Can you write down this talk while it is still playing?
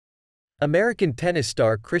American tennis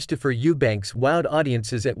star Christopher Eubanks wowed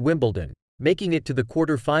audiences at Wimbledon, making it to the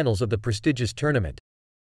quarter-finals of the prestigious tournament.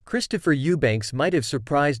 Christopher Eubanks might have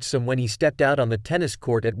surprised some when he stepped out on the tennis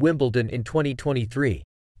court at Wimbledon in 2023,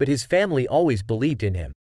 but his family always believed in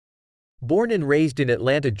him. Born and raised in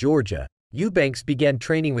Atlanta, Georgia, Eubanks began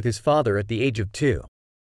training with his father at the age of 2.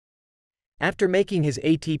 After making his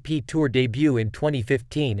ATP Tour debut in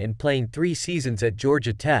 2015 and playing 3 seasons at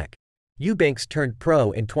Georgia Tech, Eubanks turned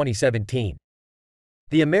pro in 2017.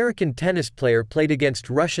 The American tennis player played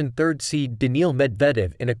against Russian third seed Daniil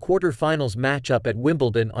Medvedev in a quarter-finals matchup at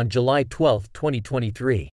Wimbledon on July 12,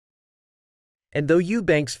 2023. And though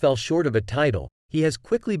Eubanks fell short of a title, he has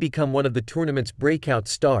quickly become one of the tournament's breakout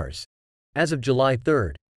stars. As of July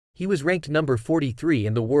 3, he was ranked number 43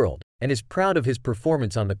 in the world, and is proud of his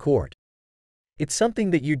performance on the court. It's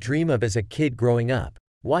something that you dream of as a kid growing up,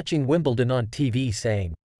 watching Wimbledon on TV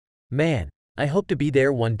saying, "Man, I hope to be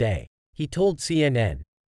there one day," he told CNN,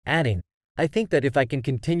 adding, "I think that if I can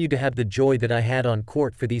continue to have the joy that I had on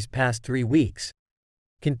court for these past 3 weeks,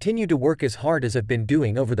 continue to work as hard as I've been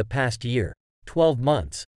doing over the past year, 12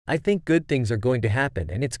 months, I think good things are going to happen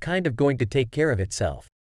and it's kind of going to take care of itself."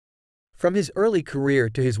 From his early career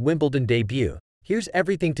to his Wimbledon debut, here's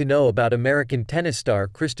everything to know about American tennis star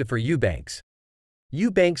Christopher Eubanks.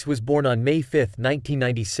 Eubanks was born on May 5,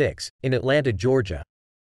 1996, in Atlanta, Georgia.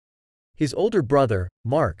 His older brother,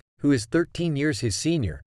 Mark, who is 13 years his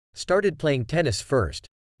senior, started playing tennis first,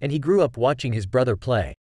 and he grew up watching his brother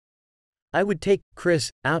play. "I would take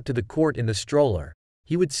Chris out to the court in the stroller.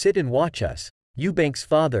 He would sit and watch us," Eubanks'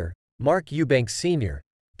 father, Mark Eubanks Sr.,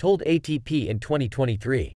 told ATP in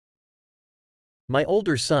 2023. "My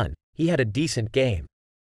older son, he had a decent game.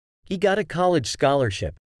 He got a college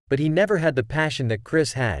scholarship, but he never had the passion that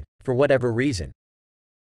Chris had, for whatever reason.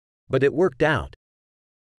 But it worked out."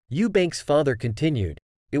 Eubanks' father continued,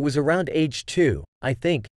 "It was around age 2, I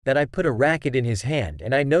think, that I put a racket in his hand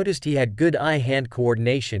and I noticed he had good eye-hand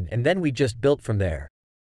coordination and then we just built from there."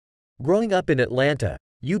 Growing up in Atlanta,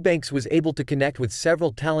 Eubanks was able to connect with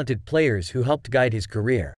several talented players who helped guide his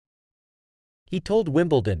career. He told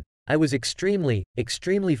Wimbledon, "I was extremely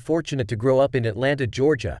fortunate to grow up in Atlanta,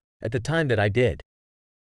 Georgia, at the time that I did.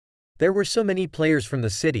 There were so many players from the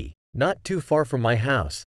city, not too far from my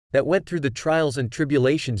house, that went through the trials and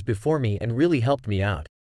tribulations before me and really helped me out."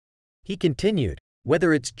 He continued,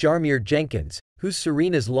 "Whether it's Jaromir Jenkins, who's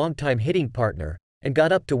Serena's longtime hitting partner, and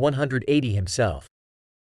got up to 180 himself.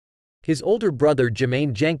 His older brother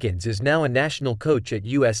Jermaine Jenkins is now a national coach at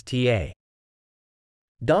USTA.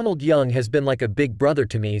 Donald Young has been like a big brother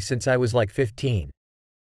to me since I was like 15.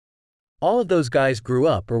 All of those guys grew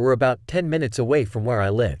up or were about 10 minutes away from where I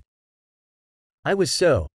lived. I was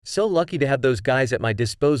so lucky to have those guys at my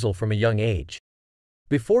disposal from a young age."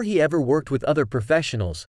 Before he ever worked with other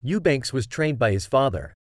professionals, Eubanks was trained by his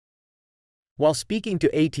father. While speaking to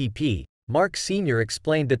ATP, Mark Sr.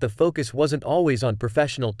 explained that the focus wasn't always on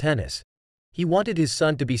professional tennis. He wanted his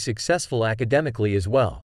son to be successful academically as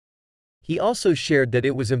well. He also shared that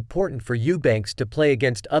it was important for Eubanks to play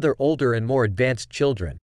against other older and more advanced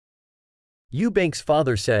children. Eubanks'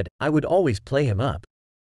 father said, "I would always play him up.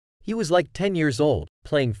 He was like 10 years old,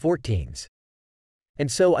 playing 14s.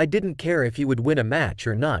 And so I didn't care if he would win a match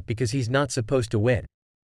or not because he's not supposed to win.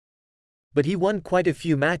 But he won quite a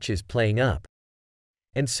few matches playing up.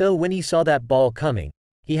 And so when he saw that ball coming,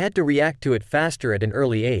 he had to react to it faster at an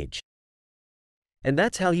early age. And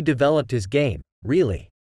that's how he developed his game, really."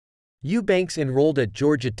 Eubanks enrolled at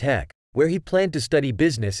Georgia Tech, where he planned to study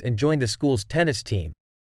business and join the school's tennis team.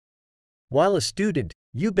 While a student,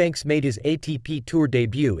 Eubanks made his ATP Tour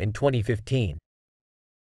debut in 2015.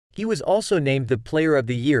 He was also named the Player of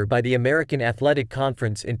the Year by the American Athletic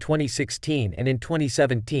Conference in 2016 and in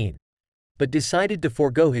 2017, but decided to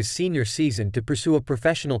forego his senior season to pursue a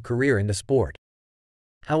professional career in the sport.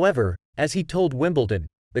 However, as he told Wimbledon,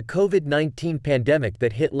 the COVID-19 pandemic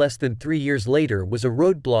that hit less than 3 years later was a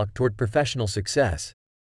roadblock toward professional success.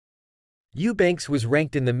 Eubanks was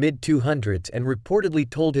ranked in the mid-200s and reportedly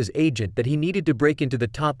told his agent that he needed to break into the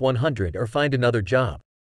top 100 or find another job.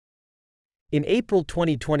 In April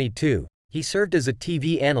 2022, he served as a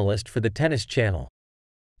TV analyst for the Tennis Channel.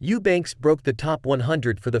 Eubanks broke the top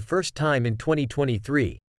 100 for the first time in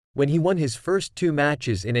 2023, when he won his first 2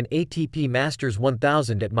 matches in an ATP Masters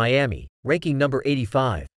 1000 at Miami, ranking number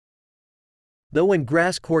 85. Though when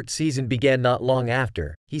grass court season began not long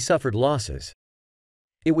after, he suffered losses.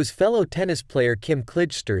 It was fellow tennis player Kim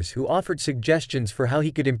Clijsters who offered suggestions for how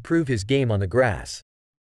he could improve his game on the grass.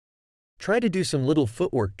 "Try to do some little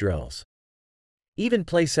footwork drills. Even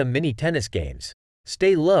play some mini tennis games.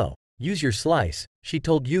 Stay low, use your slice," she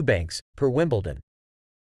told Eubanks, per Wimbledon.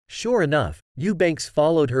 Sure enough, Eubanks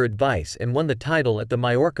followed her advice and won the title at the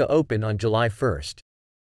Mallorca Open on July 1st.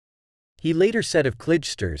 He later said of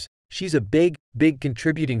Clijsters, "She's a big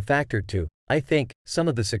contributing factor to, I think, some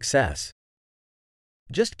of the success.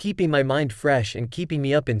 Just keeping my mind fresh and keeping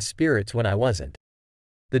me up in spirits when I wasn't."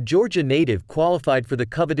 The Georgia native qualified for the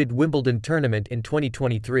coveted Wimbledon tournament in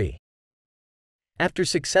 2023. After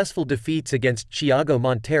successful defeats against Thiago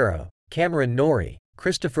Monteiro, Cameron Norrie,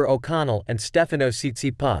 Christopher O'Connell and Stefanos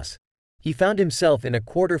Tsitsipas, he found himself in a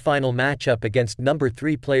quarter-final matchup against number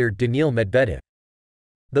 3 player Daniil Medvedev.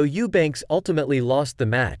 Though Eubanks ultimately lost the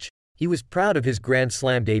match, he was proud of his Grand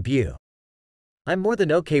Slam debut. "I'm more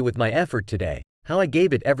than okay with my effort today, how I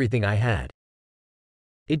gave it everything I had.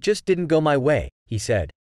 It just didn't go my way," he said.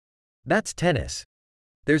 That's tennis.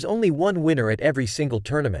 There's only one winner at every single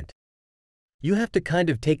tournament. You have to kind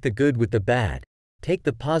of take the good with the bad, take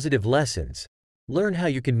the positive lessons, learn how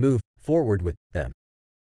you can move forward with them.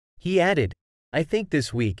 He added, "I think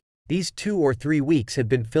this week, these 2 or 3 weeks have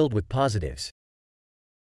been filled with positives.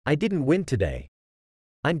 I didn't win today.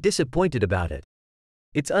 I'm disappointed about it.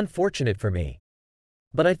 It's unfortunate for me.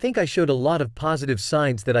 But I think I showed a lot of positive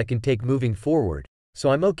signs that I can take moving forward, so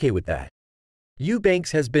I'm okay with that."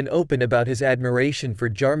 Eubanks has been open about his admiration for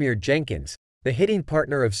Jaromir Jenkins, the hitting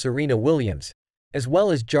partner of Serena Williams, as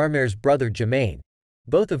well as Jaromir's brother Jermaine,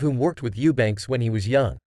 both of whom worked with Eubanks when he was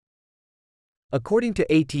young. According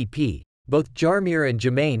to ATP, both Jaromir and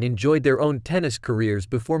Jermaine enjoyed their own tennis careers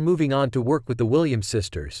before moving on to work with the Williams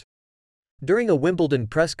sisters. During a Wimbledon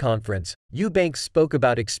press conference, Eubanks spoke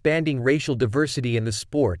about expanding racial diversity in the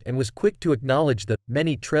sport and was quick to acknowledge the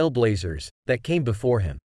many trailblazers that came before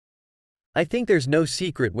him. "I think there's no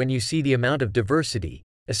secret when you see the amount of diversity,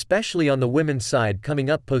 especially on the women's side coming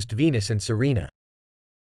up post-Venus and Serena.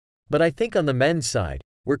 But I think on the men's side,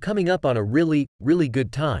 we're coming up on a really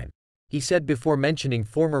good time," he said before mentioning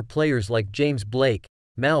former players like James Blake,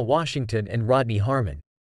 Mal Washington and Rodney Harman.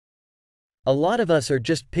 "A lot of us are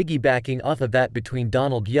just piggybacking off of that between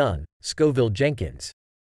Donald Young, Scoville Jenkins.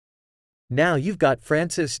 Now you've got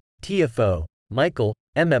Francis, TFO, Michael,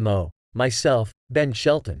 MMO, myself, Ben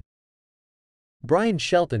Shelton. Brian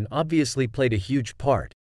Shelton obviously played a huge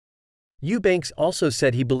part." Eubanks also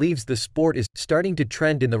said he believes the sport is starting to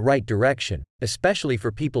trend in the right direction, especially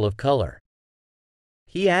for people of color.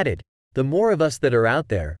 He added, "The more of us that are out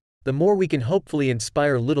there, the more we can hopefully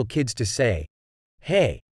inspire little kids to say,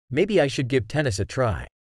 hey, maybe I should give tennis a try."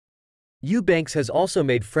 Eubanks has also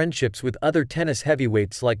made friendships with other tennis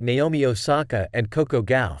heavyweights like Naomi Osaka and Coco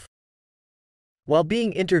Gauff. While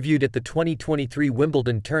being interviewed at the 2023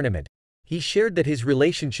 Wimbledon tournament, he shared that his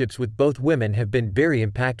relationships with both women have been very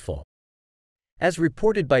impactful. As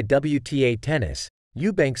reported by WTA Tennis,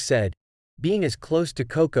 Eubanks said, "Being as close to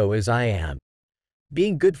Coco as I am,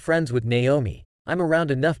 being good friends with Naomi, I'm around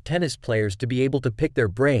enough tennis players to be able to pick their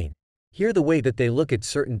brain, hear the way that they look at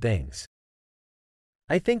certain things.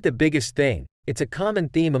 I think the biggest thing, it's a common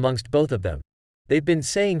theme amongst both of them. They've been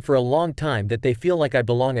saying for a long time that they feel like I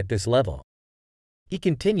belong at this level." He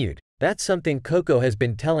continued, "That's something Coco has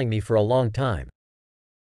been telling me for a long time.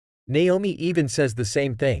 Naomi even says the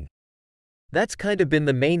same thing. That's kind of been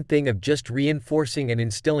the main thing of just reinforcing and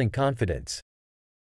instilling confidence."